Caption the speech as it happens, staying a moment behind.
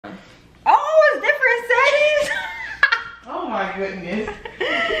my goodness.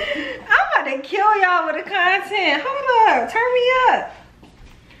 I'm about to kill y'all with the content. Hold up. Turn me up.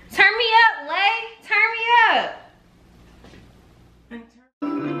 Turn me up, Lay. Turn me up.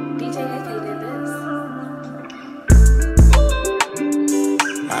 DJ did this.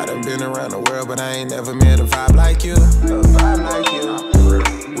 I done been around the world, but I ain't never met a vibe like you. A vibe like you.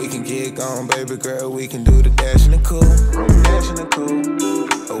 We can get gone, baby girl. We can do the dash and the cool. Dash and the cool.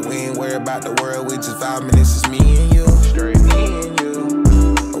 But we ain't worried about the world. We just vibing. This is me and you. Straight me and you.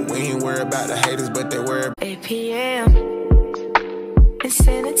 But we ain't worried about the haters, but they worry. 8 p.m. and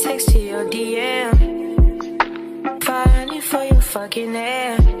send a text to your DM. 500 for your fucking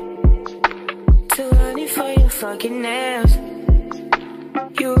air. 200 for your fucking nails.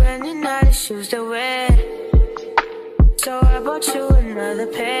 You running out of shoes to wear, so I bought you another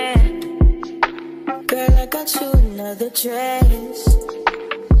pair. Girl, I got you another dress,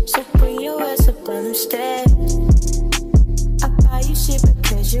 so bring your ass up on them stairs. I buy you shit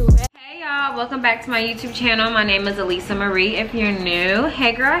because you ready. Hey y'all, welcome back to my YouTube channel. My name is Elisa Marie. If you're new,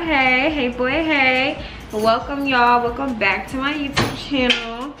 hey girl, hey, hey boy, hey. Welcome y'all, welcome back to my YouTube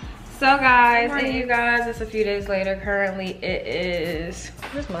channel. So guys, and you guys, it's a few days later. Currently it is,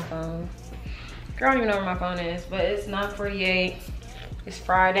 where's my phone? Girl, I don't even know where my phone is, but it's 9:48. It's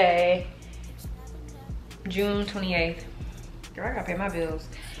Friday, June 28th. Girl, I gotta pay my bills.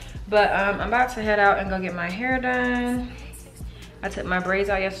 But I'm about to head out and go get my hair done. I took my braids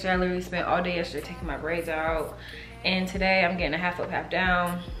out yesterday. I literally spent all day yesterday taking my braids out. And today I'm getting a half up, half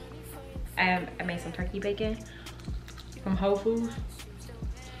down. I made some turkey bacon from Whole Foods.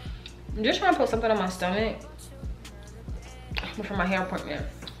 I'm just trying to put something on my stomach before my hair appointment.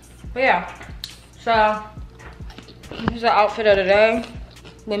 But yeah, so this is the outfit of the day.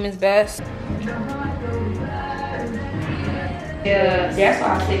 Women's best. Yeah, that's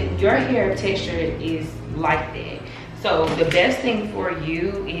why I said your hair texture is like that. So the best thing for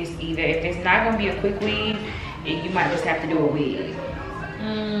you is either, if it's not gonna be a quick weave, you might just have to do a wig.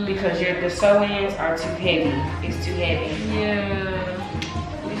 Because the sew-ins are too heavy. It's too heavy. Yeah.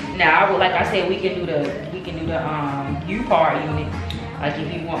 Now, I would, like I said, we can do the U-part unit. Like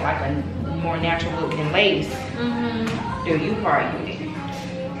if you want like a more natural look than lace, the U-part unit.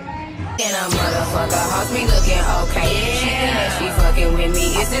 And a motherfucker, hoes me looking okay. She think that she fucking with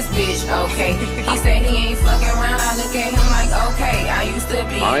me, is this bitch okay? He said he ain't fucking around, I look at him like okay. I used to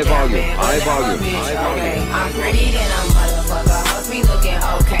be High down volume, bad, high but now volume, a bitch high volume. okay. I'm pretty than a motherfucker, hoes me looking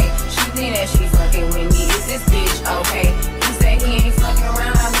okay. She think that she fucking with me, is this bitch okay? He said he ain't fucking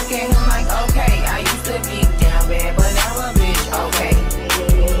around, I look at him like okay. I used to be down bad, but now a bitch okay.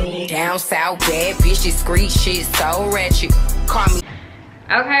 Down south bad, bitch, discreet shit so ratchet. Call me.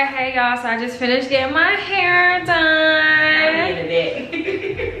 Okay, hey y'all, so I just finished getting my hair done.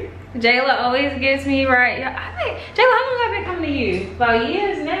 Jayla always gets me right. I think, Jayla, how long have I been coming to you? About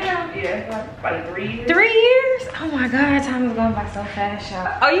years now? Yeah, like 3 years. 3 years? Oh my God, time is going by so fast, y'all.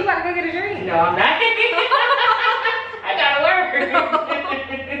 Oh, you about to go get a drink? No, I'm not. I gotta work.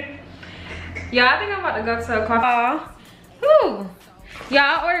 Y'all, I think I'm about to go to a coffee. Whew. Y'all,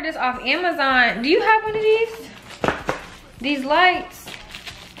 I ordered this off Amazon. Do you have one of these? These lights?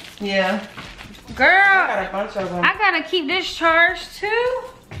 Yeah. Girl, I got a bunch of them. I gotta keep this charged too.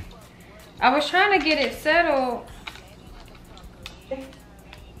 I was trying to get it settled. Let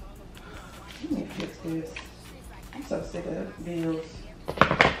me fix this. I'm so sick of bills.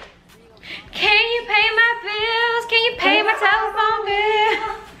 Can you pay my bills? Can you pay my telephone bill?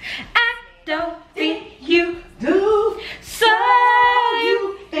 I don't think you Do so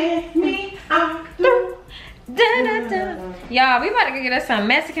you and me, I'm through. Da, da, da. Y'all, we about to go get us some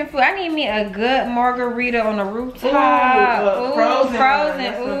Mexican food. I need me a good margarita on the rooftop. Ooh, frozen. frozen.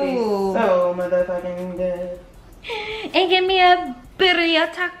 That's gonna be Ooh. so motherfucking good. And give me a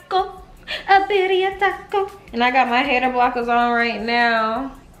birria taco. A birria taco. And I got my hater blockers on right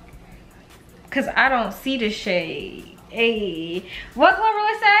now, cause I don't see the shade. Hey, what color will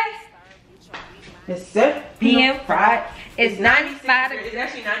it say? It's 7 PM fried. It's 95. It's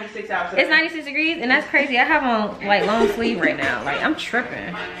actually 96 outside. It's 96 degrees, and that's crazy. I have on like long sleeve right now. Like I'm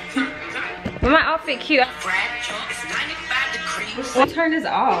tripping. But my outfit cute. I'll turn this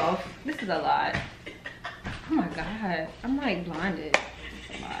off. This is a lot. Oh my God, I'm like blinded.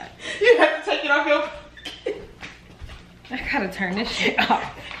 It's a lot. You have to take it off your. I gotta turn this shit off.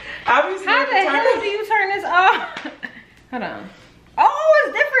 Obviously, How the hell do you turn this off? Hold on. Oh,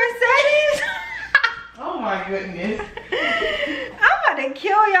 it's different settings. Oh my goodness. I'm about to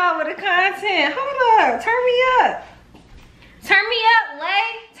kill y'all with the content. Hold up. Turn me up. Turn me up, Lay.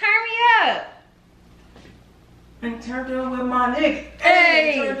 Turn me up. And turned on with my nigga.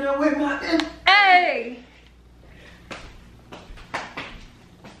 Hey. Turned on with my nigga. Hey.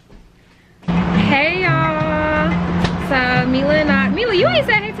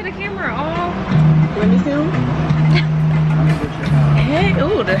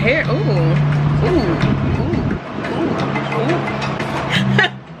 hair. Ooh.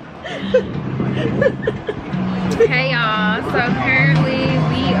 Hey y'all, so currently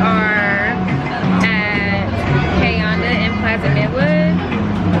we are at Kayonda in Plaza Midwood,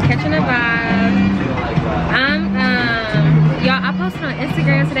 catching a vibe. Y'all, I posted on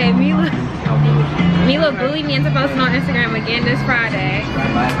Instagram today. Mila bullied me into posting on Instagram again this Friday.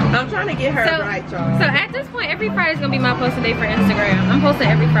 I'm trying to get her right, y'all. So at this point, every Friday's gonna be my posting day for Instagram. I'm posting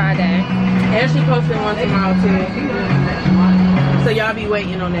every Friday. And she posting one tomorrow too. So y'all be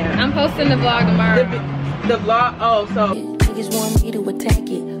waiting on that. I'm posting the vlog tomorrow. The vlog, oh, so. Niggas want me to attack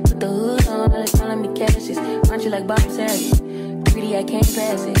it. Put the hood on, they're calling me Cassius. Aren't you like Bob Saget? Greedy, I can't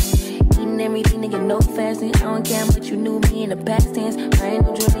pass it. Eating everything, nigga, no fasting. I don't care much you knew me in the past tense. I ain't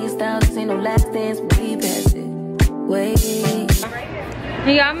no Julian Styles, this ain't no last dance. Way past it. Way.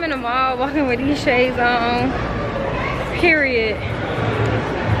 Yeah, I'm in the mall walking with these shades on. Period.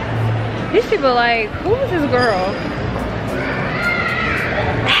 These people like, who is this girl?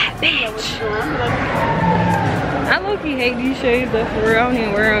 That bitch. I low-key hate these shades though, for real. I don't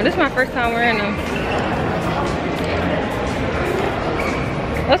even wear them. This is my first time wearing them.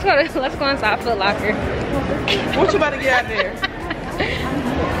 Let's go inside Foot Locker. What you about to get out there?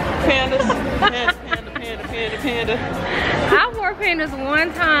 Pandas. Panda. I wore pandas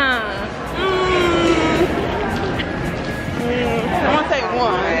one time. I want to say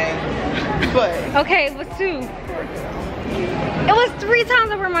one. But. Okay, it was two. It was 3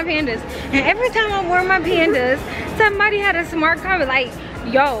 times I wore my pandas. And every time I wore my pandas, somebody had a smart comment like,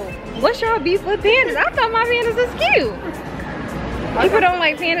 yo, what's your beef with pandas? I thought my pandas was cute. People don't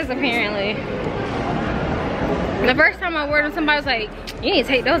like pandas apparently. The first time I wore them, somebody was like, you need to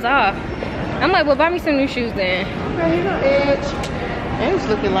take those off. I'm like, well, buy me some new shoes then. Okay, you know, Edge. They was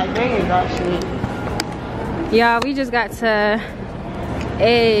looking like they ain't got shit. Y'all, we just got to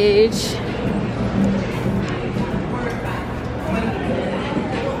Edge.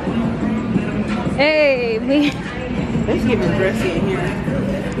 Hey, It's giving dressy in here.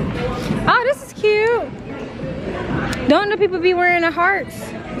 oh, this is cute. Don't the people be wearing the hearts?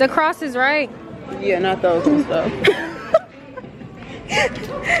 The crosses, right? Yeah, not those and stuff.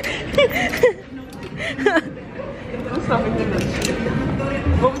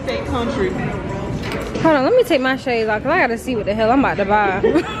 What we say, country? Hold on, let me take my shades off because I gotta see what the hell I'm about to buy.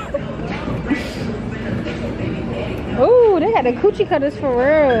 Ooh, they got the coochie cutters for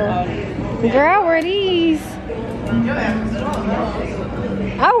real. Girl, I wear these.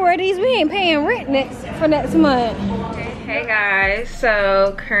 I wear these. We ain't paying rent for next month. Hey guys,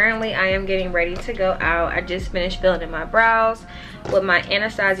 so currently I am getting ready to go out. I just finished filling in my brows with my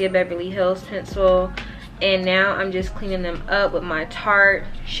Anastasia Beverly Hills pencil, and now I'm just cleaning them up with my Tarte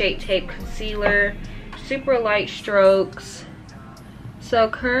Shape Tape Concealer. Super light strokes. So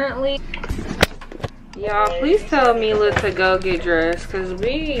currently, y'all, please tell Mila to go get dressed because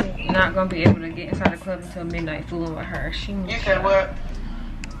we not gonna be able to get inside the club until midnight fooling with her. You said what?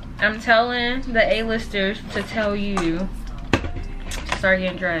 I'm telling the A-listers to tell you to start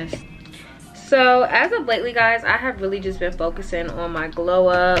getting dressed. So as of lately, guys, I have really just been focusing on my glow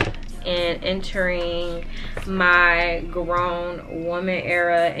up and entering my grown woman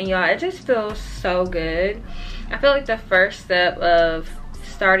era, and y'all, it just feels so good. I feel like the first step of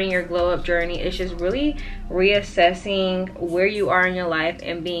starting your glow up journey is just really reassessing where you are in your life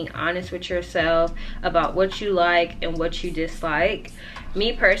and being honest with yourself about what you like and what you dislike.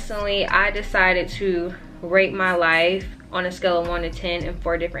 Me personally, I decided to rate my life on a scale of 1 to 10 in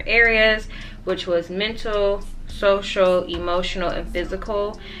 4 different areas, which was mental, social, emotional, and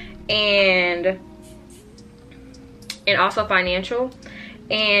physical, and also financial.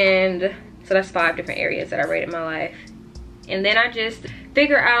 And so that's 5 different areas that I rated my life. And then I just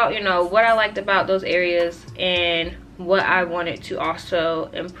figure out, you know, what I liked about those areas and what I wanted to also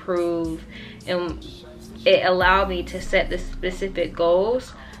improve, and it allowed me to set the specific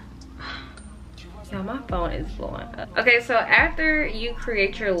goals. Y'all, my phone is blowing up. Okay, so after you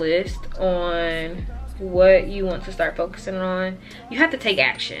create your list on what you want to start focusing on, you have to take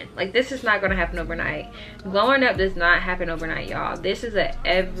action. Like, this is not gonna happen overnight. Glowing up does not happen overnight, y'all. This is a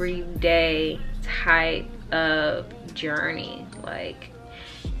everyday type of journey. Like,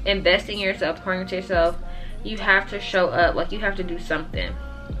 investing in yourself, pouring into yourself, you have to show up. Like, you have to do something,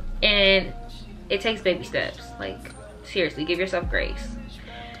 and it takes baby steps. Like, seriously, give yourself grace.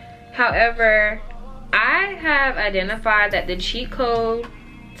 However, I have identified that the cheat code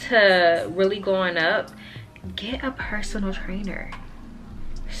to really going up, get a personal trainer.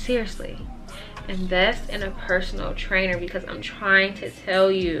 Seriously, invest in a personal trainer, because I'm trying to tell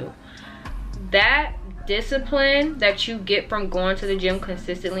you, that discipline that you get from going to the gym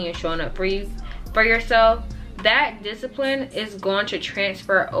consistently and showing up for yourself, that discipline is going to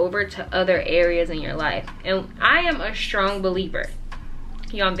transfer over to other areas in your life. And I am a strong believer.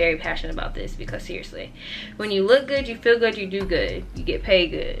 Y'all, I'm very passionate about this because seriously, when you look good, you feel good, you do good, you get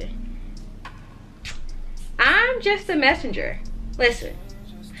paid good. I'm just a messenger. Listen,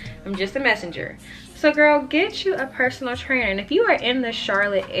 I'm just a messenger. So girl, get you a personal trainer. And if you are in the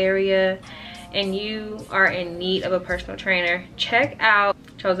Charlotte area and you are in need of a personal trainer, check out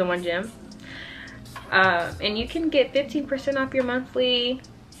Chosen One Gym. And you can get 15% off your monthly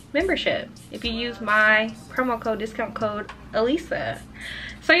membership if you use my discount code Elisa.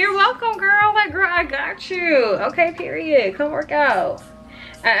 So you're welcome, girl. Like, girl, I got you. Okay, period. Come work out.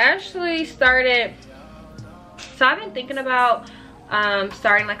 I actually started, so I've been thinking about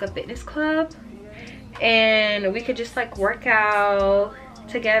starting like a fitness club, and we could just like work out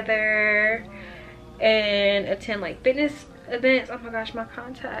together and attend like fitness events. Oh my gosh, my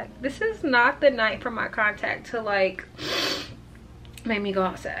contact. This is not the night for my contact to like make me go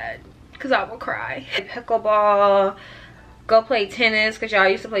outside because I will cry. Pickleball, go play tennis, because y'all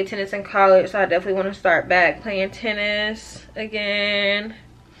used to play tennis in college, so I definitely want to start back playing tennis again.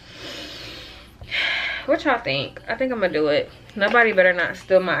 What y'all think? I think I'm gonna do it. Nobody better not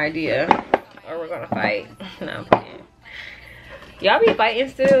steal my idea or we're gonna fight. No, I'm playing. Y'all be fighting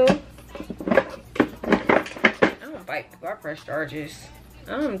still? I don't fight people. I press charges.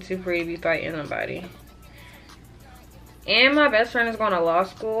 I'm too free to be fighting nobody. And my best friend is going to law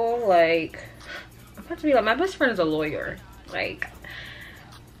school. Like, I'm about to be like, my best friend is a lawyer. Like,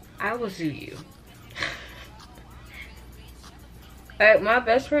 I will sue you. Like, my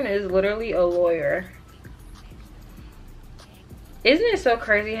best friend is literally a lawyer. Isn't it so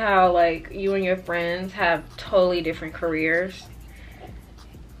crazy how like you and your friends have totally different careers?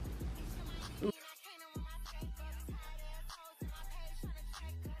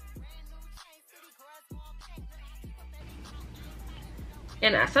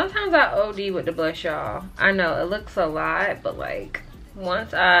 And sometimes I OD with the blush, y'all. I know it looks a lot, but like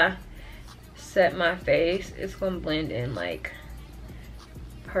once I set my face, it's gonna blend in like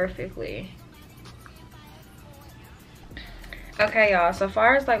perfectly. Okay, y'all, so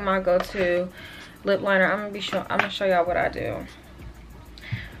far as like my go-to lip liner, I'm gonna show y'all what I do.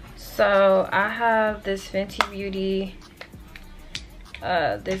 So I have this Fenty Beauty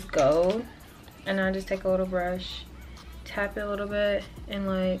this gold, and I just take a little brush, tap it a little bit, and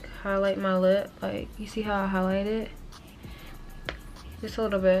like highlight my lip. Like, you see how I highlight it? Just a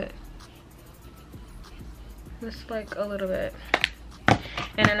little bit, just like a little bit.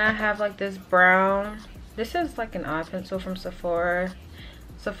 And then I have like this brown, this is like an eye pencil from Sephora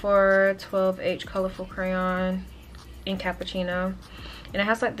 12H colorful crayon in cappuccino, and it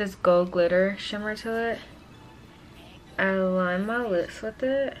has like this gold glitter shimmer to it. I line my lips with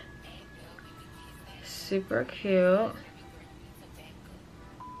it. Super cute.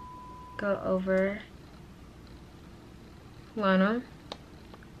 Go over, line them,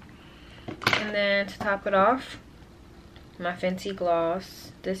 and then to top it off, my Fenty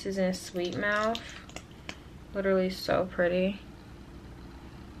gloss. This is in Sweet Mouth. Literally so pretty.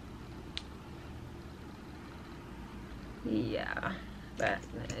 Yeah, but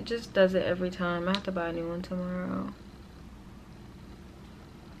it just does it every time. I have to buy a new one tomorrow.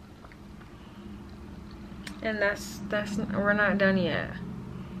 And that's we're not done yet.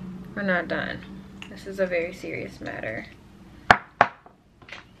 We're not done. This is a very serious matter.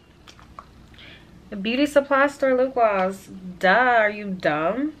 A beauty supply store lip gloss. Duh, are you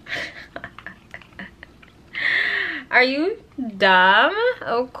dumb? Are you dumb?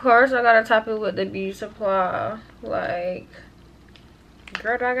 Of course I gotta top it with the beauty supply. Like,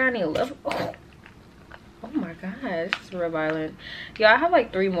 girl, do I got any lip? Oh my god, this is real violent. Y'all, I have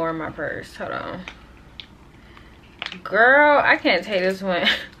like 3 more in my purse. Hold on. Girl, I can't take this one.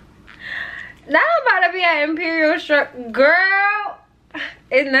 Now I'm about to be at Imperial Struck. Girl,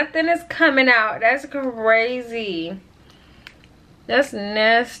 nothing is coming out. That's crazy. That's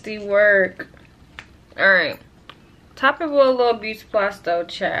nasty work. Alright. Top it with a little beauty supply store,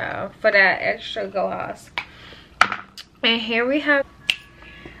 child, for that extra gloss. And here we have,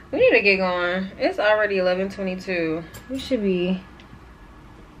 we need to get going. It's already 11:22. We should be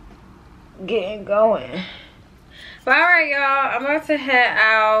getting going. But alright, y'all, I'm about to head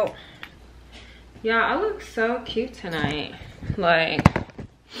out. Y'all, I look so cute tonight. Like,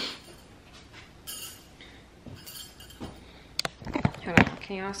 hold on,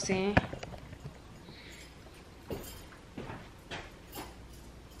 can y'all see?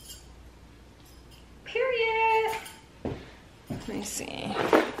 Period. Let me see.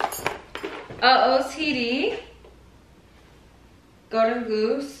 OOTD. Golden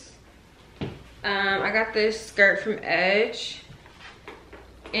Goose. I got this skirt from Edge.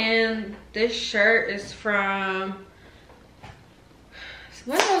 And this shirt is from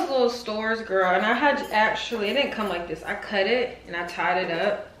one of those little stores, girl. And I had actually, it didn't come like this. I cut it and I tied it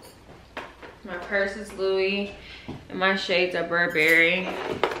up. My purse is Louis and my shades are Burberry.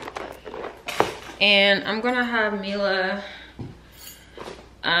 And I'm gonna have Mila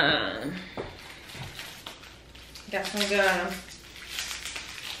got some gum.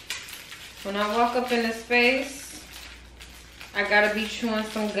 When I walk up in this space, I gotta be chewing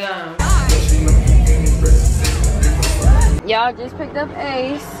some gum. Y'all just picked up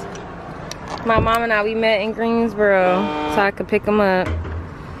Ace. My mom and I, we met in Greensboro so I could pick him up.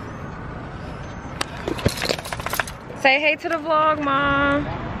 Say hey to the vlog, Mom.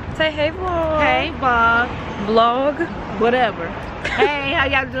 Say hey, vlog. Hey, vlog. Vlog. Whatever. Hey, how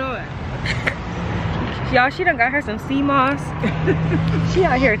y'all doing? Y'all, she done got her some sea moss. She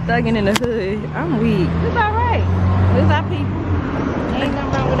out here thugging in the hood. I'm weak. It's alright. It's our people. Ain't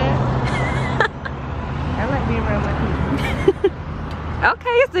nothing wrong with that. I like being around my people.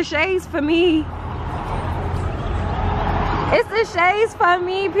 Okay, it's the shades for me. It's the shades for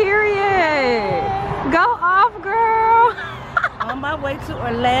me, period. Go off, girl. On my way to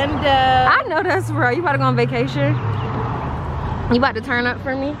Orlando. I know that's right. You about to go on vacation? You about to turn up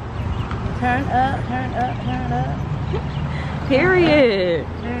for me? Turn up, turn up, turn up. Period.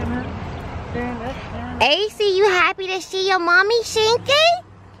 Turn up, turn up, turn up. AC, you happy to see your mommy, Shinky?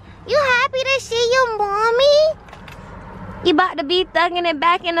 You happy to see your mommy? You about to be thugging it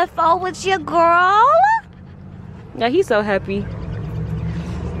back in the fall with your girl? Yeah, he's so happy.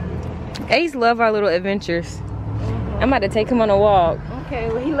 Ace love our little adventures. I'm about to take him on a walk. Okay,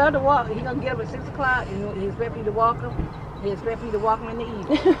 well, he love to walk. He gonna get up at 6 o'clock and he expect me to walk him. He expect me to walk him in the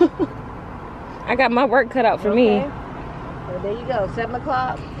evening. I got my work cut out for me. So there you go. 7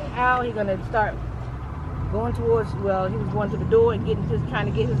 o'clock out. He's gonna start going towards. Well, he was going to the door and trying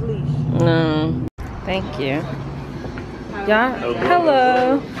to get his leash. No, thank you. Y'all,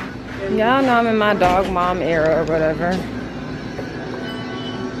 hello. Y'all know I'm in my dog mom era or whatever.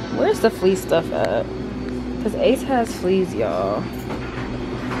 Where's the flea stuff at? Cause Ace has fleas, y'all.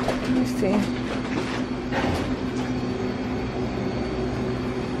 Let me see.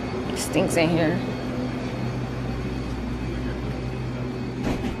 It stinks in here.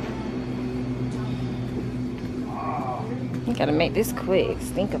 You gotta make this quick.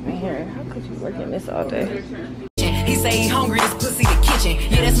 Stink up in here. How could you work in this all day? He say he hungry, this pussy the kitchen.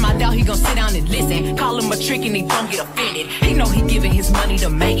 Yeah, that's my dog, he gon' sit down and listen. Call him a trick and he don't get offended. He know he giving his money to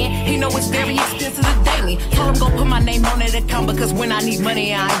Megan. He know it's very expensive to daily. Told him go put my name on that account because when I need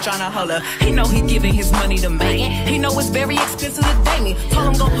money, I ain't tryna holler. He know he giving his money to Megan. He know it's very expensive to daily. Told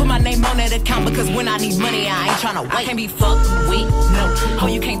him go put my name on that account because when I need money, I ain't tryna wait. I can't be fucked with, no. Oh,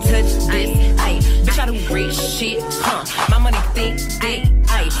 you can't touch this, ayy. Bitch, I do rich shit, huh? My money thick, ayy.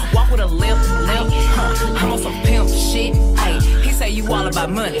 Walk with a limp, huh? I'm on some pimp shit, ayy. He say you all about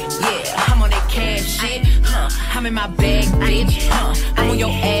money, yeah. I'm on that cash shit, huh? I'm in my bag, bitch, huh? I'm on your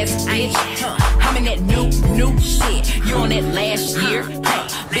ass, bitch, huh? I'm in that new shit. You on that last year, huh?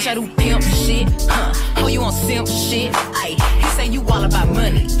 Bitch, I do pimp shit, huh? Oh, you on simp shit, ayy. He say you all about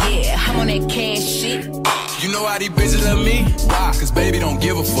money, yeah. I'm on that cash shit. You know how these bitches love me? Why? Cause baby don't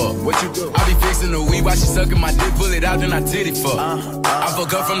give a fuck. What you do? I be fixing the weed while she sucking my dick, pull it out, then I titty fuck. I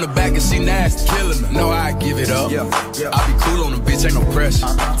fuck her from the back and she nasty, killing her. Know how I give it up. I be cool on the bitch, ain't no pressure.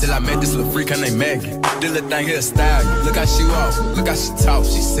 Till I met this little freak, her name Megan. This little thing here style. Look how she walk, look how she talk,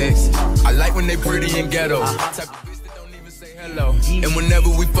 she sexy. I like when they pretty and ghetto. Type of bitch that don't even say hello. And whenever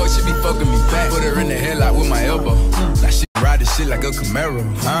we fuck, she be fucking me back. Put her in the headlock with my elbow. Now she ride this shit like a Camaro.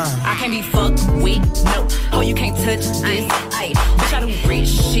 I can't be fucked with, no. Oh, you can't touch this, ayy. Bitch, I do rich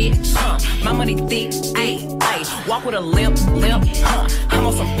shit, huh? My money thick, ayy. Walk with a limp, huh? I'm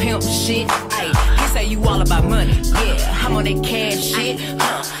on some pimp shit, ayy. He say you all about money, yeah. I'm on that cash shit,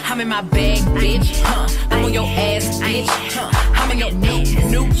 huh? I'm in my bag, bitch, huh? I'm on your ass, bitch, huh? I'm in your new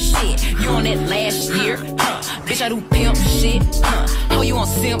shit. You on that last year, huh? Bitch, I do pimp shit, huh? Oh, you on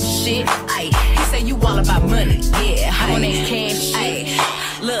simp shit, ayy. He say you all about money, yeah. I'm on that cash shit.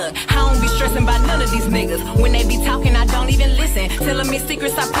 Look, I don't be stressing about none of these niggas. When they be talking, I don't even listen. Telling me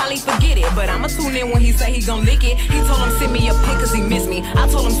secrets, I probably forget it. But I'ma tune in when he say he gon' lick it. He told him send me a pic cause he miss me. I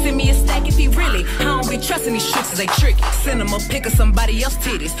told him send me a stack if he really. I don't be trusting these tricks cause they tricky. Send him a pic of somebody else's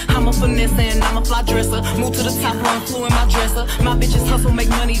titties. I'm a finesse and I'm a fly dresser. Move to the top, one flew in my dresser. My bitches hustle, make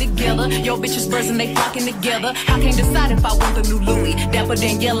money together. Your bitches bursting, they flocking together. I can't decide if I want the new Louis. Dapper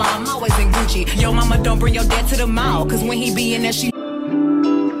Daniela, I'm always in Gucci. Yo mama, don't bring your dad to the mall. Cause when he be in there, she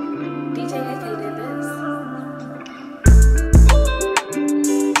DJ,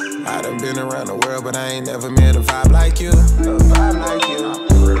 been around the world, but I ain't never met a vibe like you. A vibe like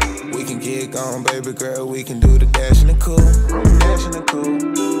you. We can get gone, baby girl, we can do the dash and the cool. Dash and the cool.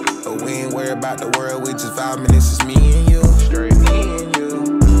 But we ain't worried about the world, we just vibing, this is me and you. Straight me and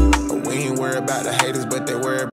you. But we ain't worried about the haters, but